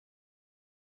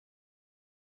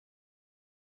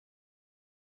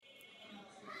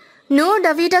Nur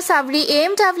Dhabitah Sabri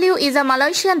AMW is a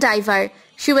Malaysian diver.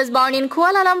 She was born in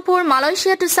Kuala Lumpur,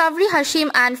 Malaysia to Sabri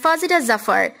Hashim and Fazidah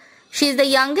Jaafar. She is the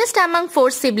youngest among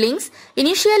 4 siblings.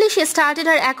 Initially, she started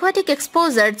her aquatic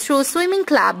exposure through swimming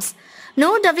clubs.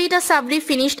 Nur Dhabitah Sabri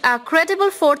finished a credible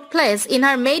 4th place in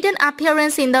her maiden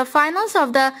appearance in the finals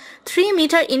of the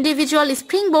 3-meter individual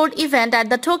springboard event at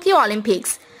the Tokyo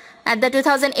Olympics. At the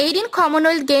 2018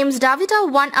 Commonwealth Games,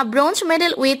 Dhabitah won a bronze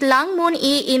medal with Leong Mun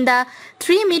Yee in the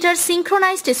 3-meter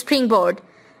synchronized springboard.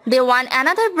 They won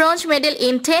another bronze medal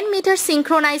in 10-meter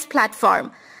synchronized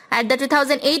platform. At the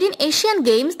 2018 Asian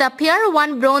Games, the pair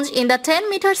won bronze in the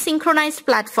 10-meter synchronized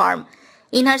platform.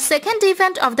 In her second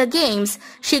event of the Games,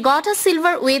 she got a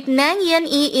silver with Leong Mun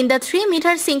Yee in the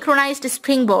 3-meter synchronized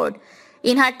springboard.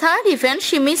 In her third event,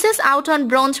 she misses out on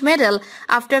bronze medal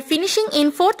after finishing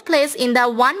in 4th place in the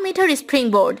 1-meter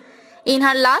springboard. In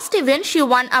her last event, she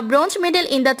won a bronze medal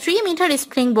in the 3-meter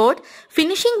springboard,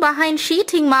 finishing behind Shi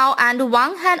Tingmao and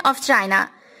Wang Han of China.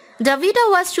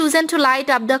 Dhabitah was chosen to light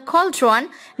up the cauldron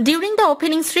during the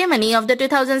opening ceremony of the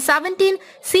 2017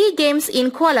 SEA Games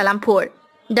in Kuala Lumpur.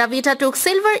 Dhabitah took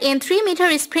silver in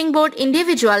 3-meter springboard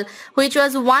individual, which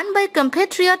was won by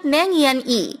compatriot Leong Mun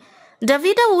Yee.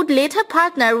 Dhabitah would later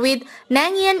partner with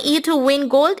Leong Mun Yee to win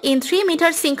gold in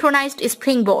 3-meter synchronized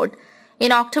springboard.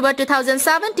 In October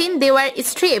 2017, they were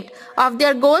stripped of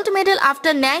their gold medal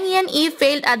after Leong Mun Yee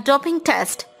failed a doping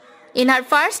test. In her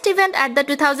first event at the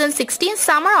 2016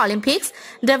 Summer Olympics,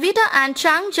 Dhabitah and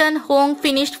Chang Jun-hong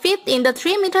finished 5th in the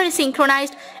 3-meter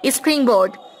synchronized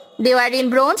springboard. They were in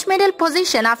bronze medal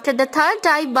position after the 3rd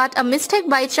dive, but a mistake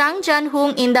by Chang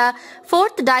Jun-hong in the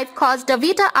 4th dive caused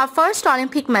Dhabitah a first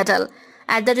Olympic medal.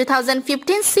 At the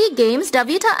 2015 SEA Games,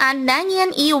 Dhabitah and Leong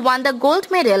Mun Yee won the gold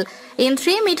medal in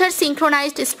 3-meter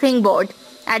synchronized springboard.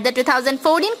 At the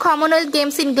 2014 Commonwealth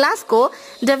Games in Glasgow,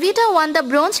 Dhabitah won the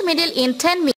bronze medal in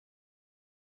 10 meters.